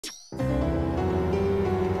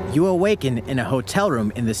You awaken in a hotel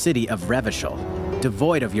room in the city of Revachol,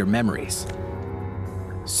 devoid of your memories.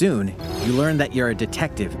 Soon, you learn that you're a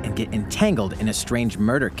detective and get entangled in a strange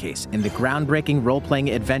murder case in the groundbreaking role-playing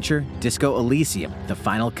adventure Disco Elysium: The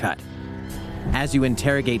Final Cut. As you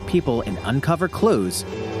interrogate people and uncover clues,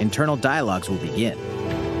 internal dialogues will begin.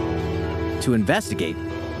 To investigate,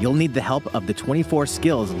 you'll need the help of the 24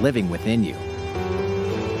 skills living within you.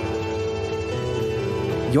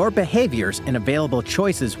 Your behaviors and available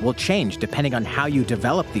choices will change depending on how you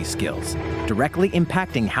develop these skills, directly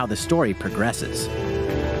impacting how the story progresses.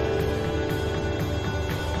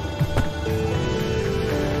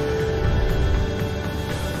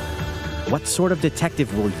 What sort of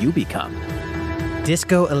detective will you become?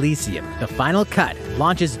 Disco Elysium: The Final Cut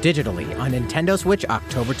launches digitally on Nintendo Switch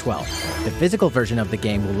October 12th. The physical version of the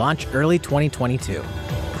game will launch early 2022.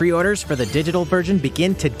 Pre-orders for the digital version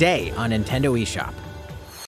begin today on Nintendo eShop.